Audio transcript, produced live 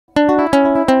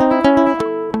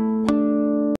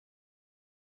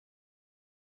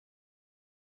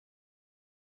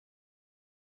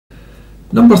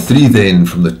Number 3 then,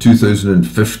 from the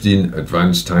 2015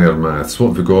 Advanced Higher Maths. What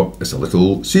have we got? It's a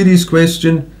little series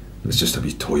question. It's just a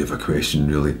wee toy of a question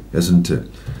really, isn't it?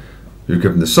 You're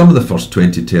given the sum of the first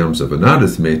 20 terms of an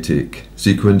arithmetic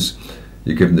sequence.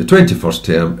 You're given the 21st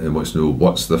term and wants to know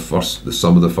what's the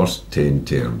sum of the first 10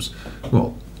 terms.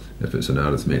 Well, if it's an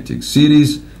arithmetic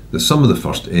series, the sum of the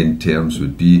first n terms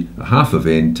would be a half of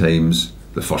n times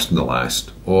the first and the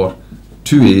last, or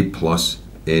 2a plus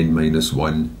n minus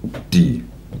 1d.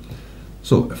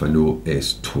 So if I know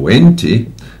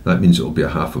S20, that means it will be a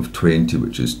half of 20,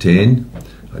 which is 10.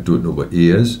 I don't know what a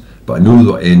is, but I know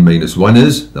what n minus 1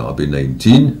 is, that'll be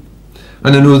 19.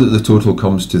 And I know that the total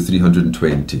comes to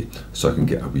 320. So I can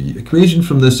get a wee equation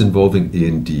from this involving a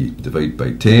and d. Divide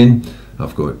by 10,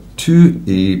 I've got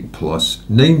 2a plus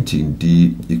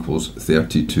 19d equals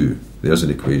 32. There's an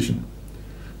equation.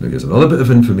 Now here's another bit of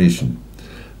information.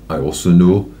 I also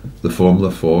know the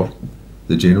formula for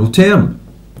the general term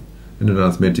in an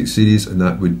arithmetic series, and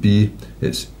that would be,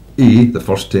 it's a, the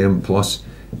first term, plus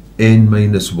n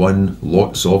minus 1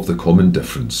 lots of the common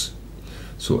difference.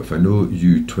 So if I know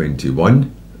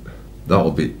u21, that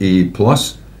will be a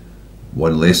plus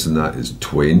 1 less than that is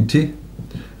 20,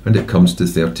 and it comes to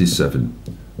 37.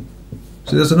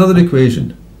 So there's another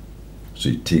equation. So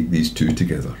you take these two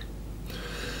together.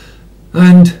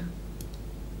 And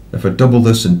if I double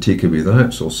this and take away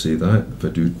that, so I'll say that, if I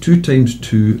do 2 times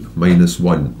 2 minus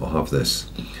 1, I'll have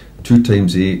this. 2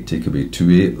 times a, take away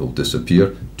 2a, it'll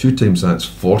disappear. 2 times that's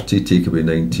 40, take away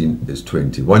 19 is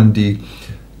 21d.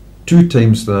 2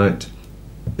 times that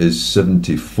is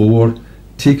 74,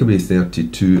 take away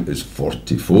 32 is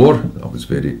 44. That was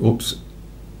very, oops,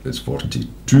 it's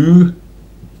 42.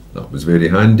 That was very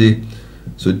handy.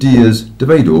 So d is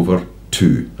divide over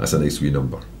 2. That's a nice wee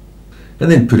number. And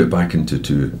then put it back into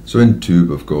 2. So in 2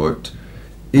 we've got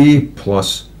a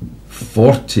plus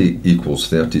 40 equals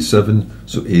 37.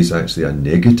 So a is actually a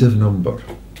negative number.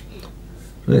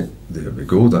 Right, there we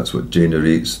go. That's what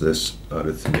generates this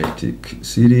arithmetic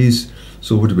series.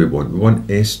 So what do we want? We want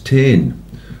S10.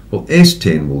 Well,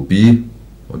 S10 will be,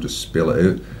 I'll just spell it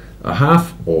out, a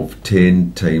half of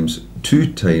 10 times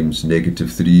 2 times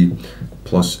negative 3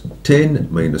 plus 10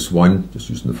 minus 1, just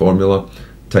using the formula,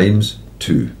 times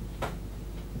 2.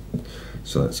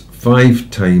 So that's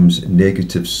 5 times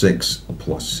negative 6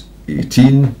 plus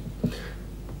 18.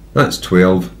 That's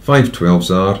 12. 5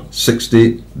 12s are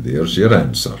 60. There's your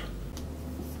answer.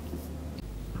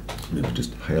 Maybe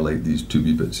just highlight these two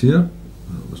wee bits here.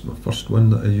 That was my first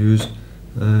one that I used,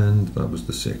 and that was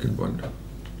the second one.